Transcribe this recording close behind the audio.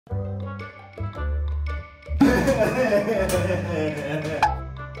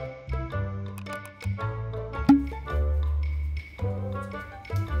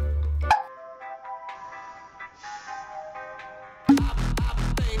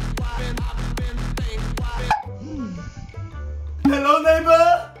Hello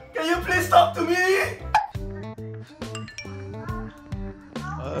neighbor, can you please talk to me?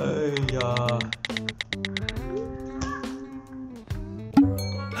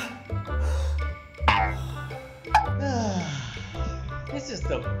 This is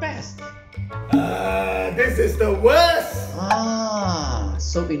the best. This is the worst.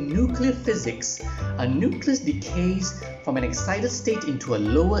 So in nuclear physics, a nucleus decays from an excited state into a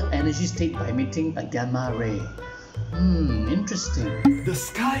lower energy state by emitting a gamma ray. Interesting. The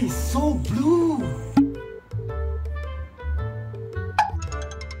sky is so blue.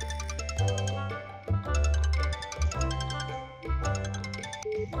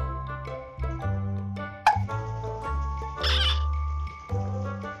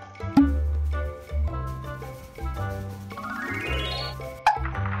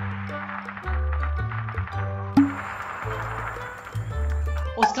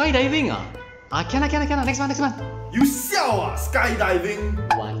 Oh, skydiving Can I? Next one. You siao skydiving?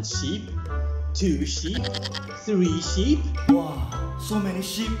 1 sheep, 2 sheep, 3 sheep. Wow, so many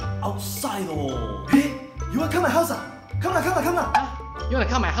sheep outside oh. Hey, you wanna come my house Come on. You wanna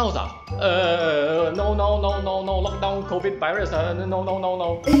come my house No, lockdown, COVID virus,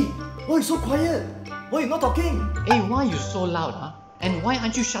 no. Hey, why you so quiet? Why you not talking? Hey, why you so loud And why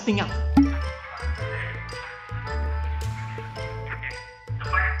aren't you shutting up?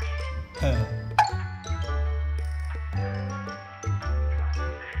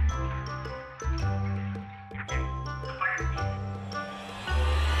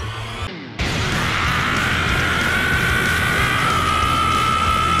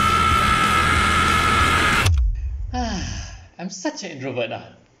 I'm such an introvert.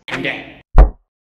 And then